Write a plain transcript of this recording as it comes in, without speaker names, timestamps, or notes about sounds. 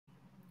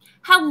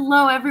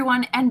Hello,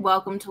 everyone, and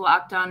welcome to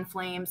Locked On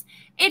Flames.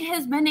 It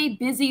has been a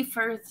busy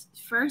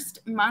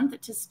first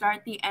month to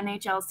start the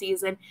NHL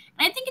season, and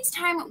I think it's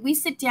time we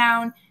sit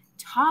down,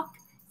 talk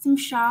some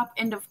shop,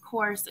 and of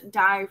course,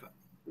 dive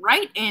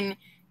right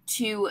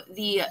into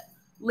the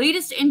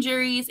latest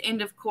injuries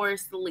and, of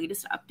course, the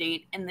latest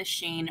update in the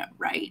Shane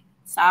Wright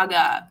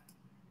saga.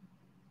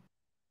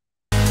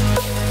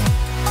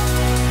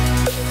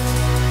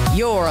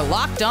 You're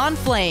Locked On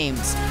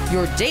Flames,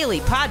 your daily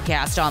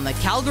podcast on the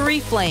Calgary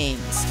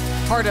Flames.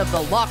 Part of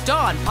the Locked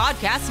On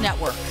Podcast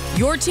Network,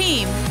 your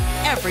team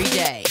every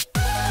day.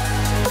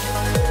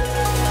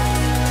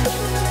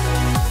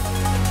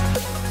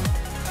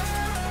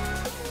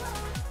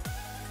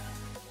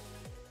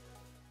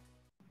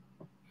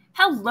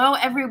 Hello,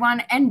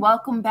 everyone, and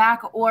welcome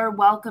back or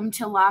welcome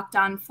to Locked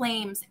On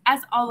Flames.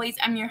 As always,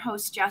 I'm your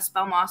host, Jess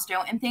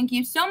Belmosto, and thank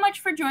you so much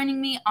for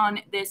joining me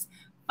on this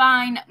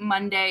fine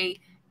Monday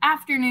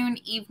afternoon,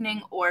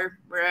 evening, or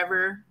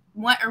whenever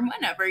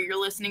you're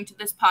listening to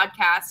this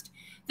podcast.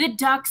 The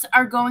Ducks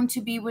are going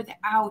to be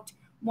without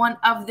one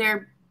of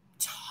their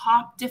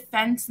top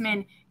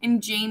defensemen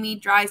in Jamie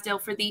Drysdale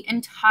for the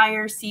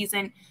entire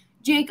season.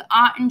 Jake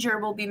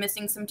Ottinger will be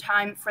missing some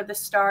time for the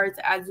Stars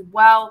as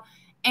well.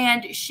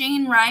 And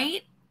Shane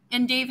Wright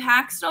and Dave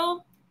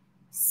Hakstol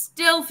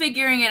still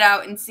figuring it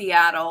out in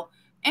Seattle.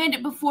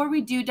 And before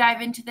we do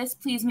dive into this,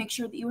 please make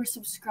sure that you are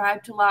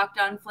subscribed to Locked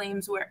On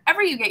Flames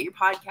wherever you get your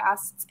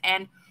podcasts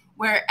and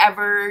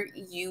wherever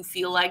you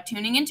feel like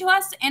tuning into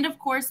us. And, of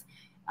course,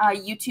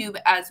 YouTube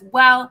as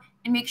well.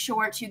 And make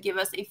sure to give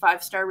us a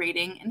 5-star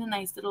rating and a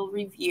nice little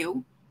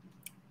review.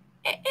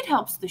 It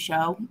helps the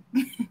show.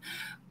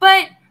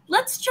 But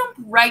let's jump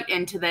right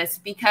into this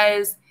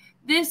because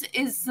this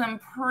is some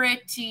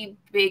pretty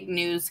big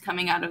news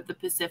coming out of the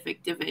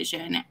Pacific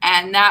Division.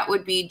 And that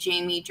would be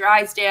Jamie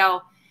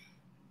Drysdale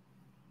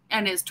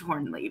and his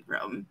torn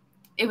labrum.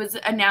 It was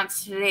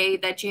announced today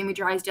that Jamie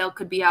Drysdale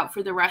could be out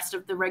for the rest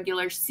of the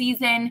regular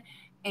season,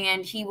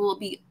 and he will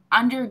be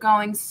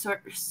undergoing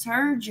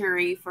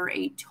surgery for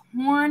a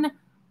torn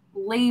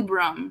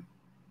labrum.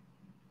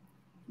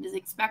 It is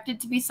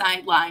expected to be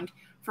sidelined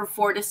for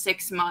 4 to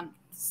 6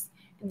 months.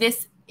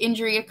 This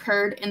injury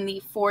occurred in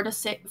the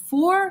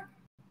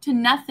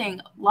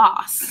 4-0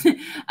 loss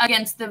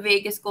against the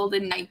Vegas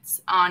Golden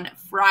Knights on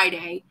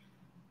Friday.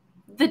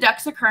 The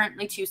Ducks are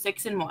currently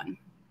 2-6-1.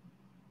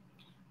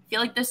 I feel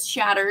like this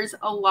shatters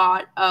a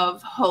lot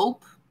of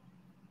hope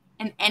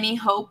and any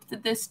hope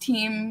that this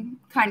team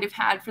kind of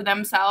had for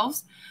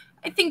themselves.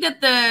 I think that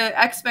the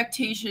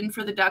expectation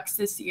for the Ducks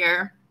this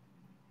year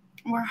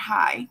were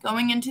high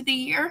going into the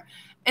year,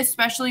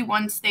 especially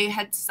once they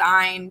had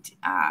signed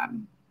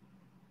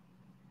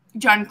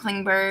John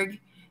Klingberg.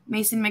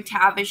 Mason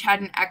McTavish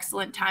had an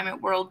excellent time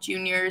at World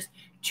Juniors.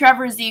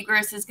 Trevor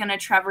Zegras is going to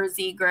Trevor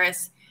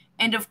Zegras.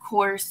 And, of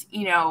course,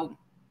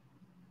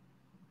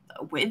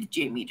 with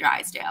Jamie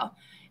Drysdale.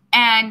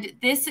 And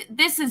this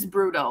is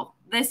brutal.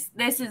 This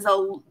is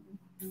a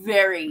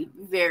very,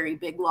 very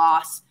big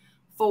loss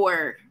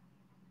for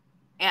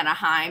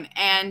Anaheim.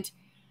 And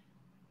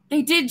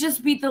they did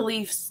just beat the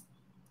Leafs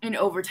in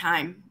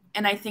overtime.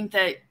 And I think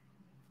that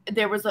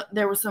there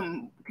were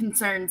some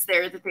concerns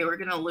there that they were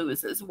going to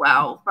lose as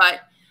well. But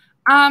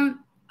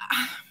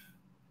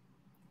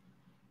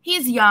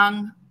he's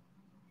young.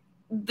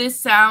 This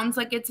sounds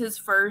like it's his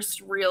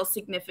first real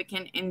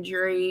significant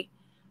injury.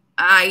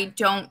 I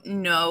don't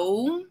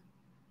know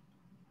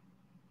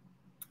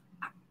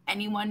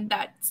anyone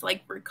that's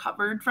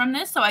recovered from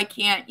this, so I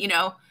can't,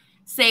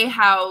 say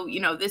how,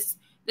 this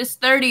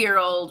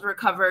 30-year-old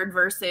recovered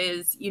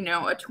versus, a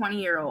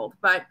 20-year-old.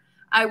 But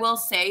I will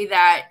say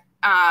that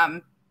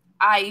I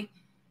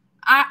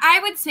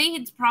would say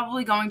it's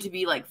probably going to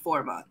be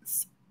 4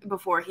 months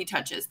before he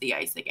touches the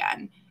ice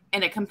again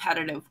in a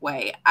competitive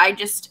way. I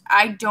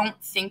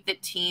don't think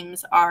that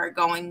teams are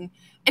going,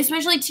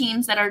 especially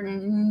teams that are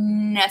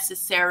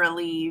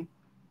necessarily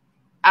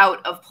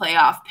out of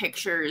playoff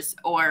pictures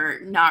or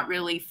not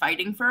really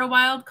fighting for a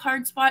wild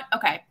card spot.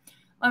 Okay,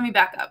 let me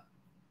back up.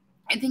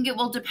 I think it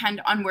will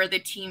depend on where the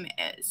team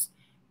is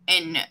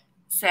in,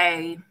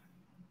 say,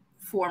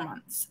 4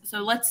 months. So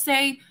let's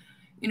say,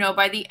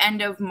 by the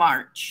end of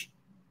March,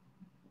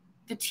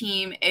 the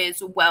team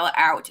is well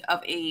out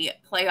of a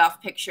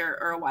playoff picture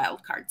or a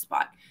wild card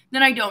spot.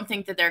 Then I don't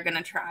think that they're going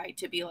to try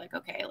to be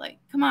okay,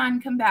 come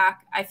on, come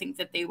back. I think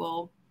that they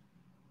will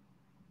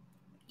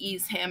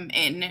ease him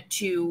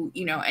into,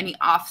 any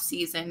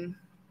off-season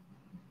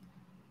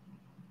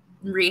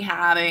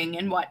rehabbing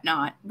and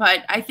whatnot.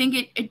 But I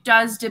think it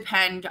does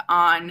depend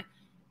on,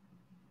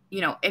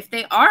 if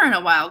they are in a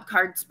wild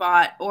card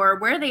spot or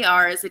where they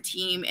are as a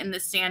team in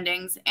the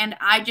standings. And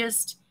I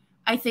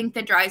think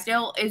that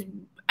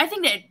I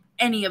think that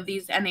any of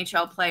these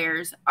NHL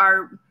players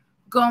are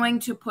going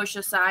to push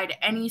aside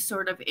any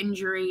sort of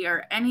injury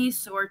or any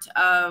sort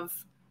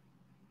of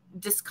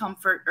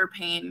discomfort or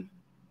pain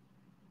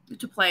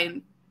to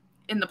play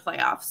in the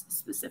playoffs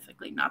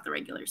specifically, not the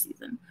regular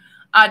season,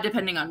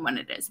 depending on when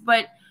it is.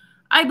 But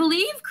I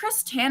believe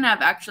Chris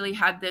Tanev actually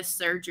had this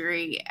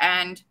surgery,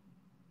 and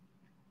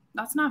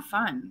That's not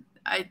fun.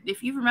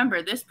 If you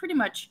remember, this pretty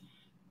much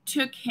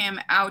took him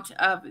out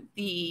of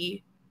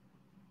the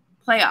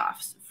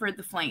playoffs for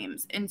the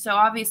Flames. And so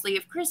obviously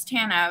if Chris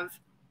Tanev,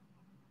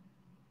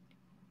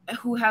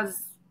 who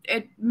has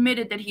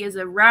admitted that he has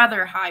a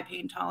rather high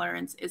pain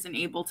tolerance, isn't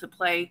able to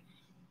play,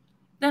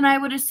 then I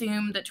would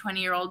assume that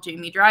 20-year-old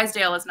Jamie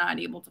Drysdale is not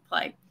able to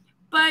play.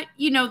 But,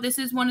 this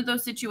is one of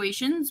those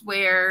situations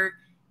where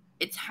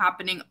it's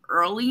happening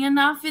early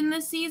enough in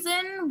the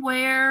season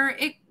where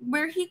he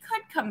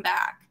could come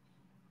back.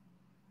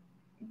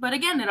 But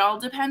again, it all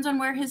depends on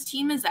where his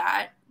team is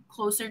at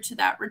closer to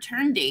that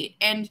return date.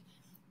 And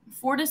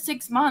 4 to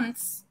 6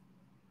 months,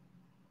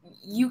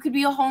 you could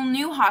be a whole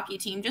new hockey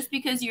team. Just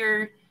because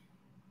you're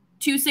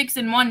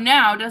 2-6-1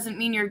 now doesn't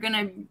mean you're going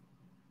to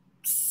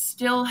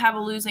still have a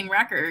losing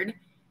record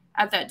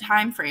at that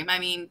time frame. I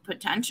mean,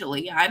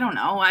 potentially. I don't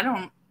know. I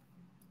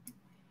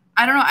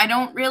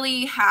don't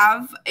really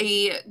have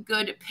a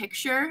good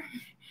picture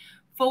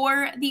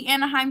for the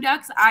Anaheim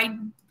Ducks.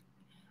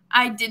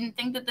 I didn't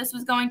think that this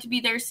was going to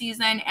be their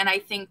season, and I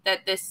think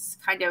that this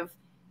kind of,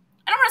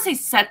 I don't want to say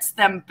sets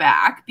them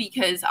back,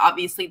 because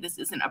obviously this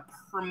isn't a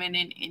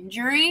permanent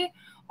injury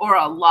or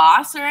a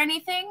loss or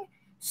anything.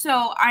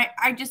 So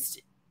I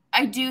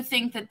do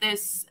think that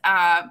this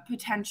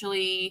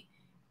potentially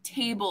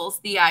tables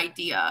the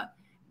idea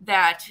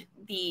that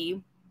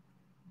the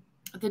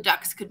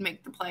Ducks could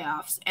make the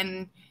playoffs.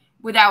 And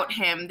without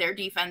him, their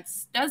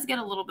defense does get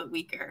a little bit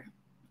weaker,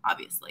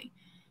 obviously.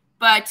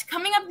 But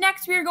coming up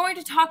next, we are going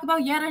to talk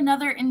about yet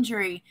another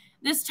injury,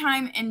 this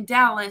time in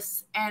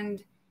Dallas,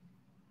 and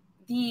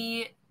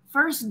the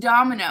first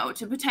domino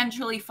to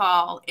potentially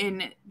fall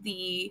in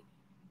the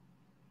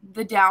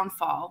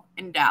downfall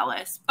in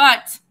Dallas.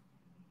 But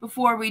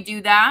before we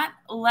do that,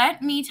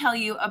 let me tell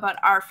you about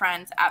our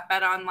friends at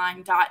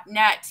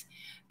betonline.net.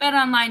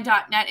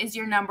 BetOnline.net is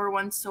your number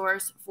one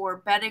source for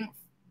betting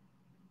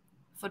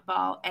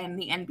football and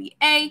the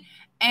NBA.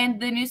 And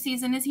the new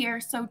season is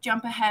here, so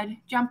jump ahead,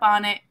 jump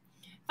on it.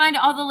 Find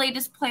all the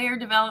latest player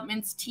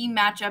developments, team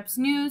matchups,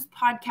 news,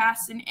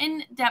 podcasts, and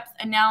in-depth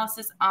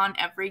analysis on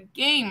every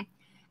game.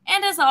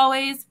 And as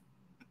always,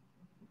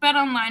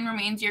 BetOnline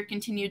remains your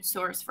continued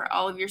source for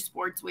all of your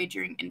sports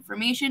wagering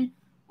information,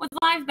 with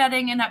live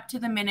betting and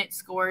up-to-the-minute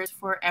scores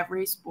for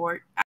every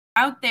sport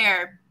out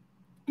there.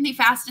 The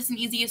fastest and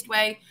easiest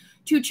way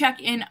to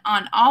check in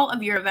on all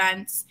of your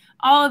events,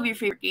 all of your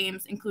favorite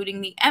games, including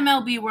the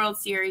MLB World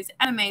Series,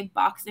 MMA,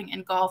 boxing,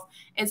 and golf,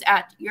 is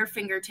at your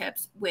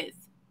fingertips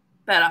with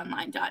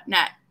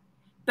betonline.net.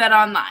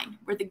 BetOnline,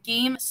 where the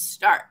game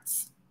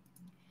starts.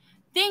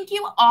 Thank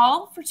you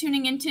all for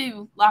tuning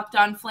into Locked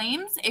On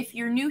Flames. If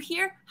you're new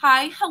here,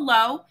 hi,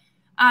 hello.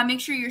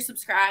 Make sure you're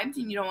subscribed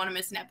and you don't want to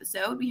miss an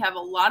episode. We have a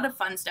lot of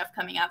fun stuff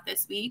coming out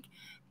this week.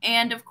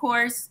 And, of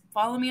course,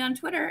 follow me on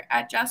Twitter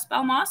at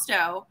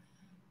 @JessBelmosto.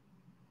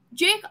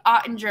 Jake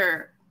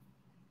Ottinger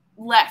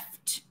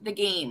left the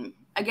game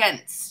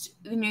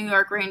against the New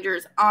York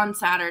Rangers on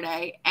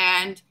Saturday,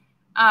 and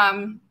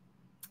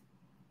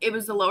it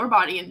was a lower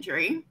body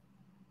injury.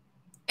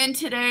 And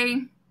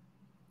today,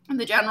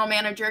 the general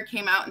manager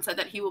came out and said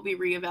that he will be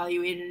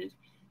reevaluated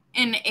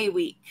in a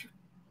week.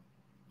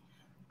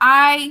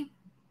 I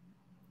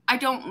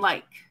don't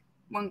like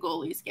when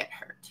goalies get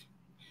hurt,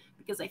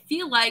 because I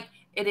feel like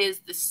it is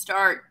the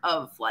start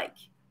of like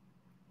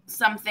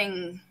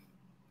something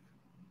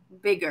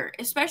bigger,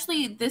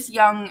 especially this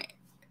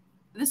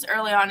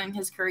early on in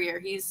his career.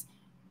 He's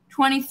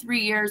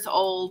 23 years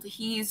old.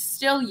 He's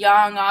still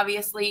young,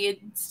 obviously.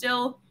 It's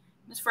still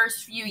his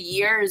first few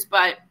years,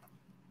 but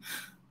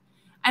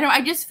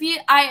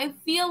I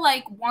feel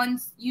like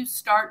once you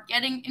start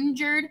getting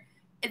injured,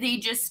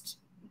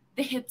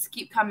 the hits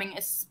keep coming,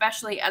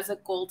 especially as a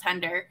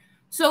goaltender.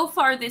 So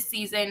far this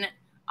season,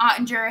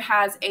 Ottinger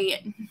has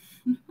a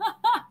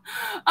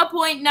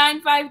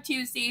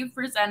 .952 save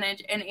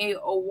percentage and a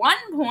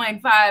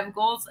 1.5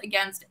 goals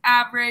against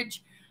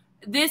average.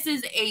 This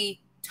is a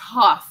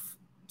tough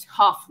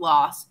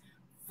loss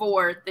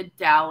for the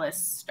Dallas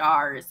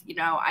Stars.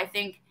 I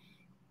think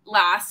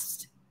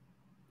last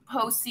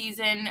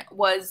postseason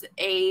was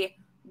a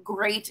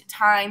great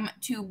time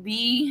to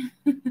be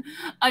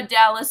a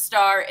Dallas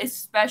Star,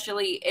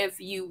 especially if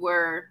you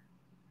were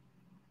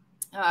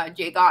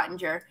Jake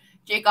Ottinger.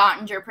 Jake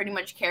Ottinger pretty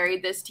much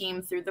carried this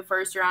team through the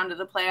first round of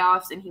the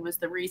playoffs, and he was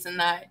the reason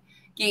that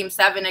Game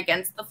 7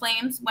 against the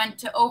Flames went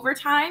to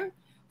overtime.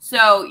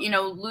 So,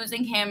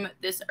 losing him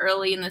this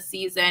early in the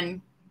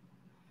season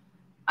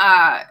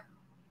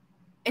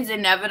is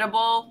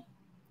inevitable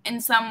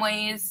in some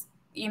ways.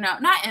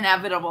 Not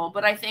inevitable,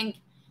 but I think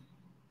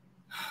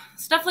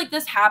stuff like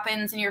this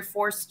happens and you're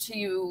forced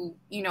to,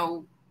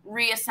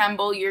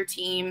 reassemble your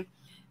team.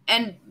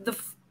 And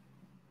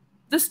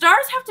the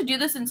Stars have to do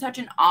this in such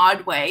an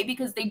odd way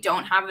because they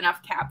don't have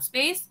enough cap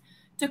space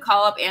to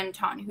call up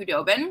Anton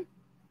Khudobin.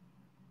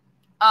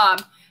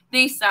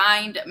 They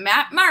signed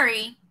Matt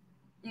Murray.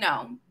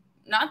 No,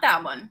 not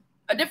that one.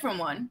 A different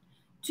one.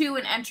 To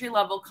an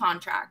entry-level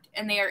contract.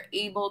 And they are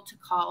able to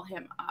call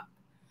him up.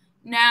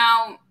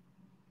 Now,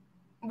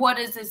 What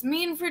does this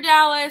mean for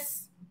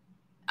Dallas?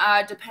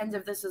 Depends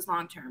if this is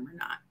long-term or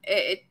not.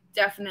 It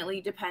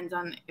definitely depends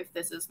on if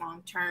this is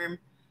long-term,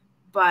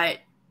 but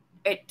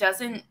it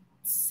doesn't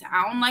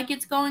sound like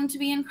it's going to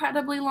be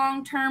incredibly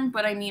long-term,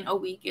 but I mean, a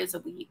week is a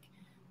week,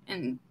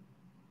 and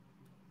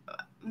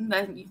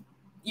then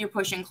you're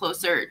pushing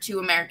closer to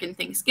American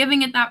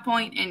Thanksgiving at that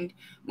point, and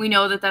we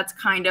know that that's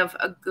kind of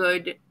a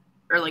good,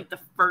 or like the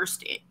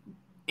first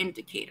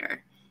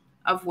indicator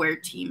of where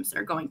teams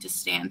are going to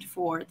stand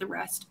for the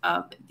rest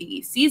of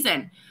the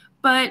season.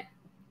 But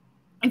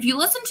if you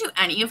listen to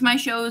any of my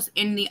shows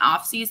in the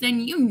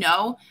offseason, you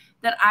know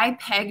that I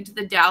pegged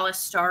the Dallas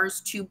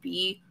Stars to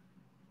be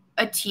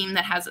a team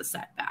that has a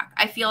setback.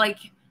 I feel like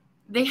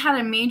they had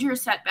a major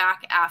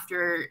setback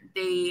after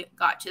they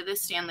got to the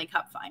Stanley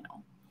Cup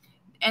final.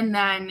 And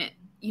then,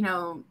 you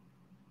know,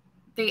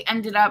 they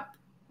ended up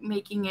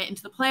making it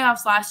into the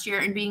playoffs last year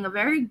and being a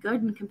very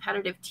good and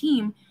competitive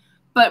team.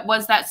 But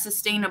was that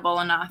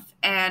sustainable enough?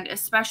 And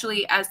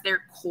especially as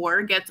their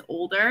core gets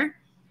older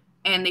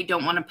and they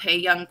don't want to pay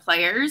young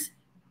players,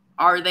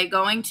 are they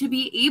going to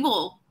be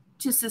able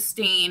to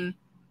sustain,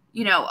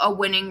 you know, a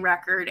winning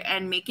record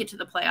and make it to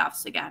the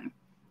playoffs again?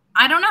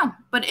 I don't know.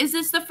 But is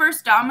this the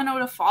first domino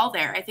to fall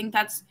there? I think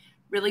that's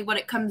really what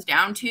it comes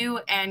down to,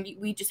 and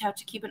we just have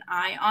to keep an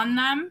eye on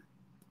them.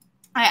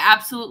 I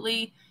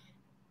absolutely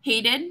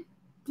hated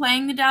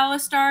playing the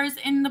Dallas Stars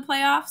in the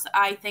playoffs.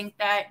 I think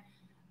that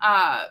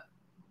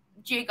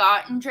Jake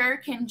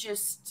Ottinger can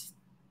just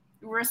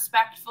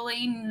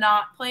respectfully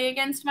not play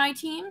against my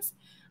teams.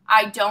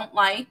 I don't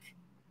like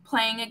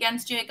playing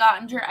against Jake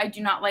Ottinger. I do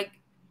not like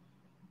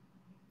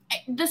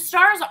 – the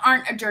Stars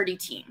aren't a dirty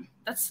team.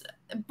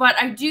 But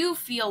I do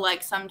feel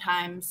like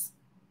sometimes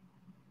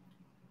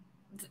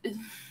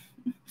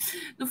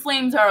the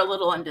Flames are a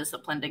little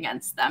undisciplined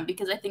against them,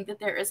 because I think that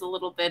there is a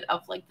little bit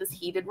of like this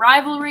heated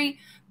rivalry,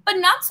 but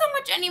not so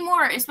much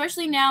anymore,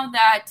 especially now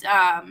that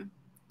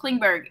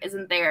Klingberg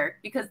isn't there,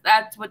 because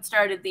that's what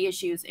started the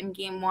issues in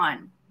Game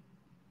 1.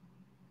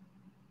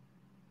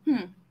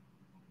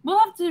 We'll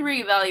have to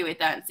reevaluate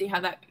that and see how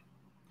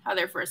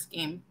their first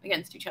game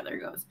against each other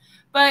goes.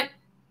 But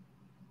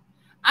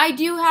I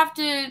do have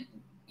to,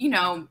 you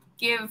know,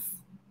 give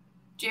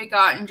Jake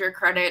Ottinger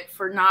credit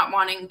for not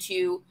wanting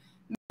to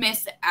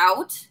miss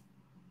out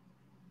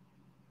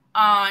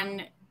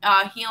on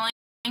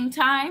healing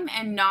time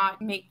and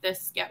not make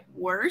this get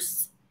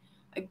worse.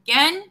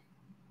 Again,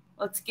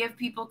 let's give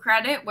people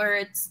credit where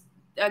it's,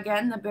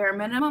 again, the bare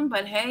minimum,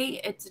 but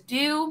hey, it's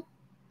due.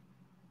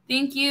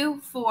 Thank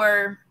you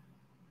for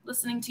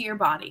listening to your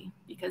body,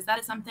 because that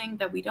is something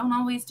that we don't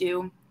always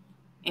do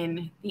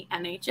in the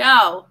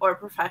NHL or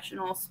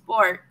professional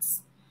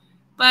sports.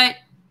 But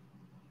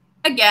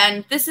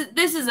again, this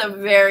is a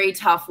very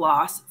tough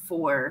loss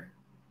for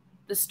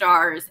the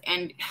Stars.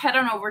 And head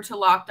on over to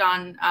Locked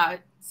On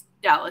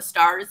Dallas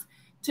Stars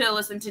to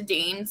listen to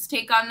Dane's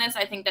take on this.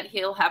 I think that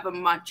he'll have a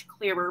much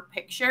clearer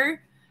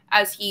picture,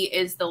 as he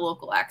is the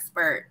local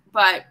expert.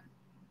 But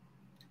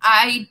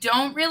I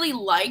don't really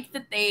like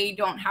that they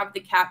don't have the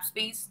cap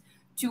space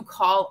to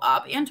call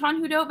up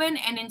Anton Khudobin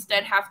and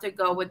instead have to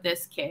go with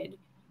this kid,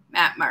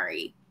 Matt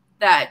Murray,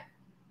 that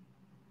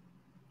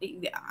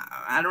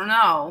I don't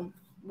know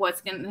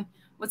what's gonna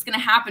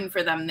happen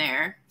for them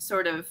there.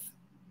 Sort of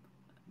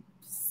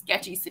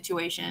sketchy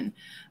situation.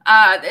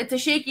 It's a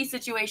shaky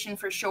situation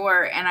for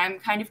sure, and I'm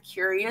kind of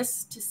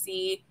curious to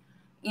see,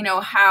 you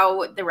know,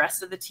 how the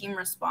rest of the team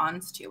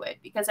responds to it,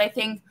 because I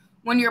think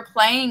when you're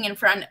playing in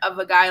front of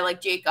a guy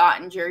like Jake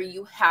Ottinger,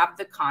 you have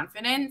the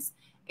confidence,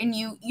 and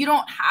you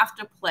don't have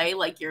to play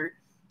like you're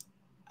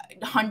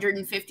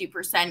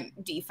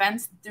 150%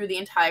 defense through the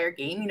entire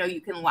game. You know,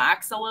 you can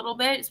lax a little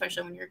bit,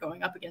 especially when you're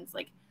going up against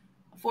like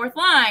a fourth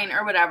line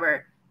or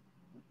whatever.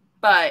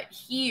 But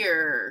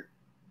here,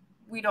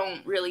 we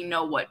don't really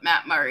know what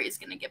Matt Murray is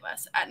going to give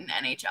us at an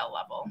NHL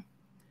level.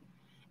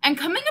 And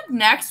coming up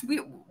next, we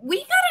got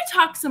to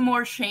talk some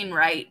more Shane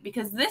Wright,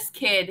 because this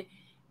kid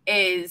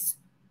is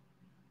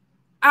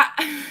I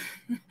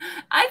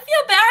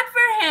feel bad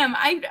for him.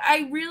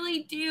 I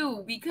really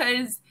do,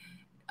 because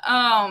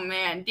oh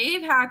man,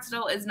 Dave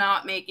Hakstol is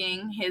not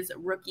making his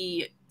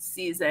rookie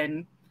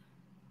season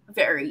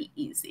very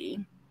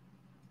easy.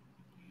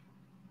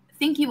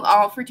 Thank you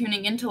all for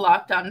tuning in to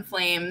Locked On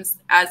Flames.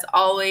 As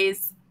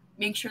always,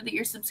 make sure that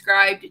you're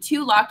subscribed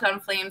to Locked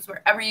On Flames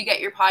wherever you get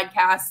your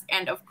podcasts,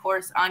 and of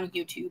course on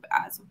YouTube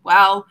as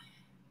well.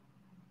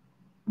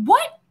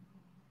 What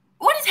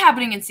is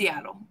happening in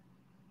Seattle?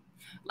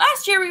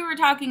 Last year we were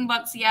talking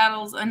about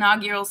Seattle's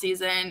inaugural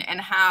season and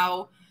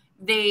how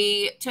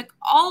they took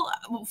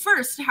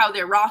first how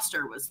their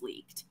roster was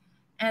leaked,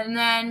 and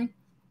then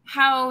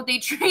how they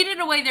traded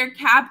away their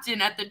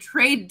captain at the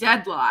trade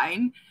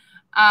deadline.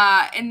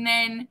 And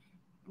then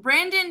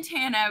Brandon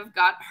Tanev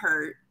got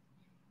hurt,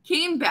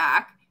 came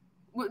back,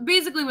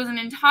 basically was an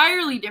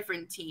entirely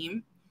different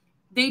team.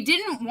 They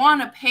didn't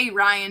want to pay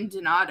Ryan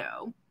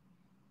Donato.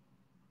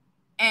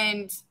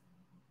 And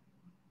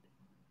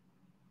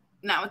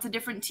now it's a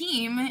different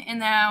team. And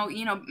now,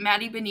 you know,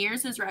 Matty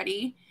Beniers is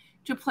ready.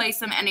 to play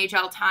some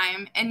NHL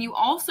time. And you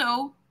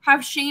also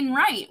have Shane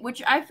Wright,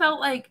 which I felt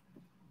like,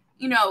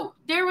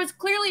 there was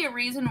clearly a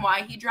reason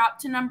why he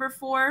dropped to number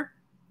 4.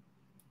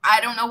 I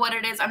don't know what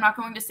it is. I'm not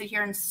going to sit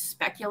here and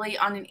speculate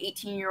on an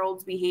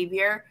 18-year-old's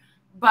behavior,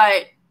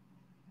 but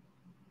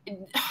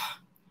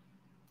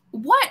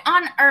what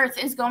on earth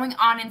is going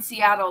on in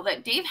Seattle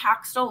that Dave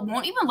Hakstol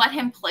won't even let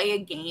him play a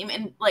game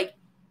and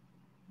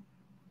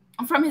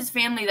from his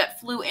family that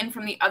flew in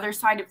from the other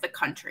side of the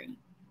country?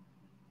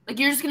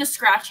 You're just going to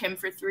scratch him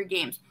for 3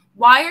 games.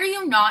 Why are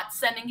you not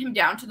sending him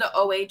down to the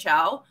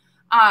OHL?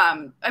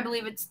 I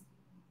believe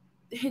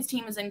his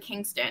team is in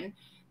Kingston,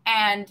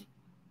 and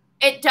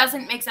it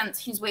doesn't make sense.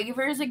 He's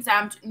waivers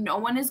exempt. No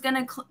one is going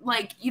to,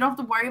 you don't have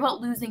to worry about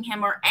losing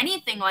him or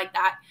anything like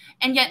that.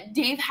 And yet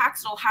Dave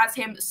Hakstol has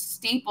him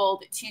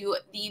stapled to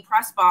the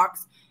press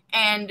box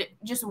and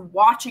just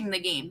watching the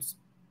games.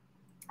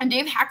 And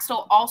Dave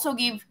Hakstol also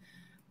gave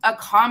a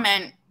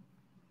comment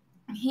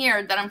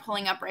here that I'm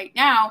pulling up right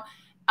now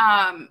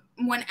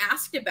when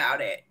asked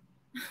about it.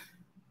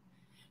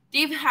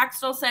 Dave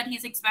Hakstol said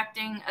he's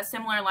expecting a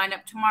similar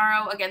lineup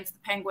tomorrow against the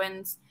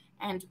Penguins,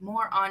 and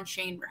more on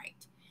Shane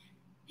Wright.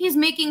 He's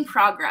making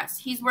progress.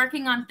 He's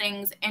working on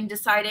things and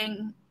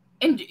deciding,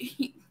 and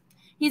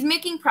he's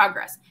making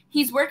progress.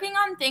 He's working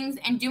on things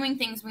and doing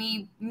things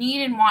we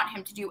need and want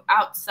him to do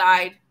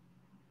outside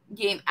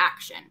game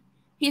action.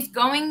 He's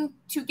going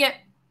to get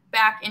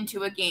back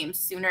into a game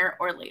sooner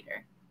or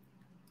later.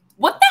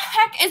 What the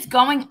heck is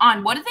going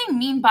on? What do they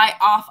mean by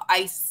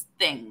off-ice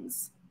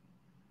things?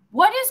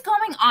 What is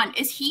going on?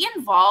 Is he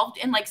involved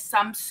in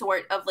some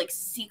sort of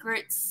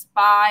secret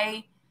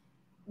spy?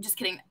 Just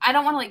kidding. I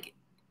don't want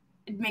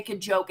to make a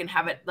joke and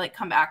have it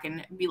come back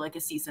and be a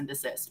cease and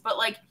desist. But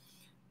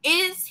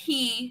is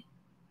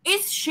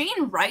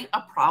Shane Wright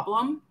a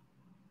problem?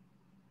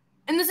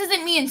 And this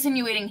isn't me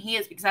insinuating he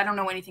is, because I don't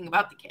know anything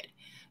about the kid.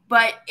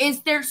 But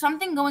is there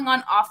something going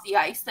on off the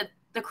ice that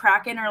the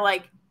Kraken are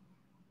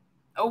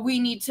oh, we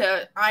need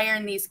to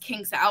iron these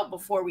kinks out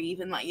before we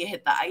even let you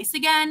hit the ice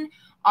again?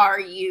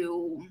 Are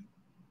you,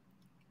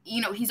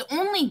 he's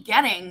only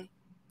getting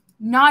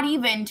not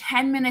even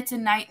 10 minutes a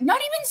night,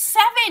 not even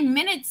 7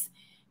 minutes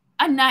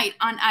a night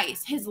on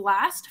ice. His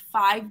last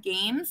 5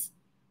 games,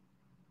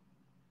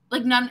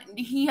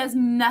 he has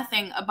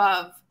nothing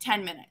above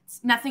 10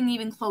 minutes, nothing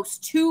even close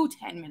to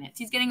 10 minutes.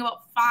 He's getting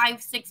about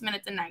 5-6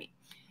 minutes a night.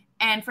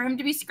 And for him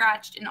to be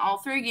scratched in all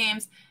 3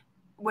 games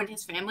when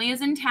his family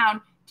is in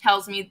town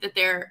tells me that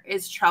there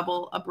is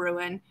trouble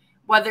a-brewing,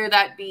 whether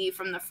that be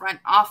from the front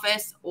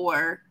office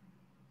or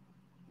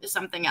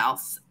something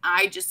else.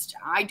 I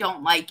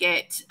don't like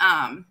it.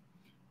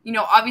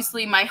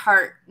 Obviously my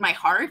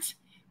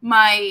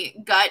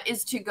gut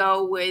is to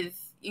go with,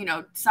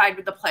 side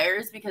with the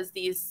players, because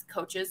these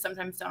coaches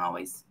sometimes don't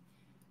always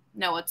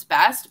know what's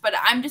best, but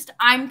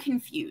I'm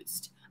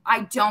confused.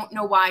 I don't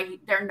know why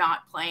they're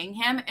not playing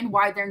him and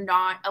why they're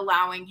not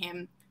allowing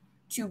him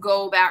to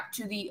go back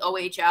to the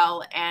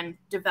OHL and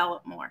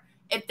develop more.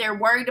 If they're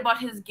worried about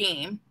his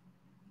game,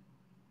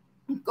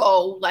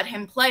 go let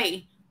him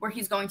play where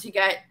he's going to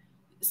get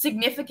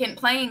significant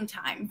playing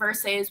time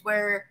versus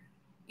where,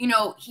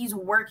 he's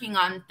working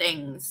on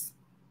things.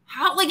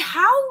 How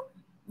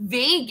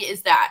vague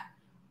is that?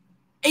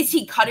 Is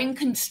he cutting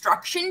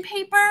construction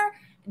paper?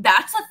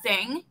 That's a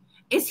thing.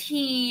 Is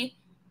he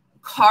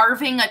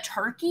carving a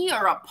turkey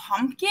or a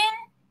pumpkin?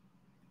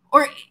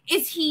 Or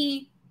is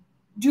he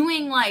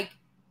doing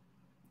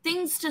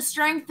things to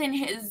strengthen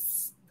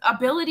his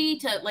ability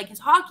to his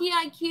hockey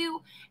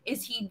IQ?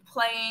 Is he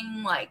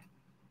playing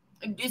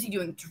is he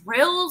doing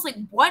drills?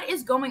 What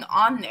is going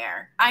on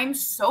there? I'm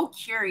so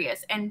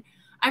curious, and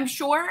I'm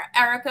sure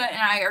Erica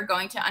and I are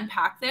going to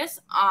unpack this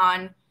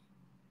on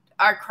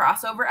our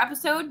crossover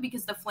episode,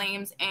 because the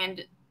Flames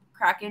and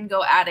Kraken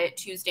go at it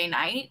Tuesday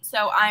night.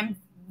 So I'm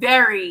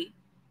very,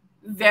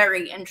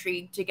 very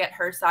intrigued to get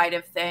her side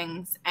of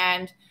things,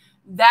 and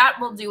that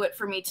will do it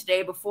for me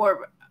today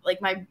before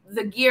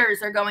the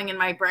gears are going in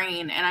my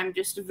brain, and I'm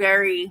just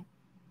very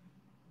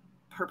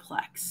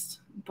perplexed.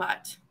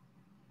 But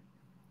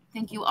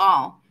thank you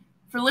all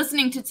for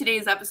listening to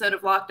today's episode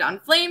of Locked On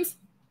Flames.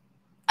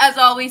 As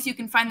always, you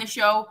can find the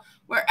show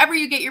wherever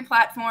you get your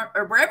platform,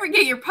 or wherever you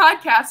get your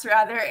podcasts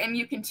rather, and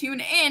you can tune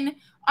in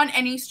on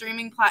any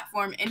streaming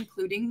platform,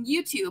 including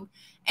YouTube.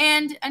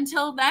 And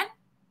until then,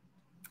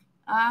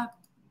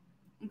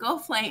 go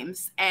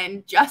Flames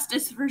and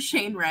justice for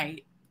Shane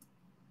Wright.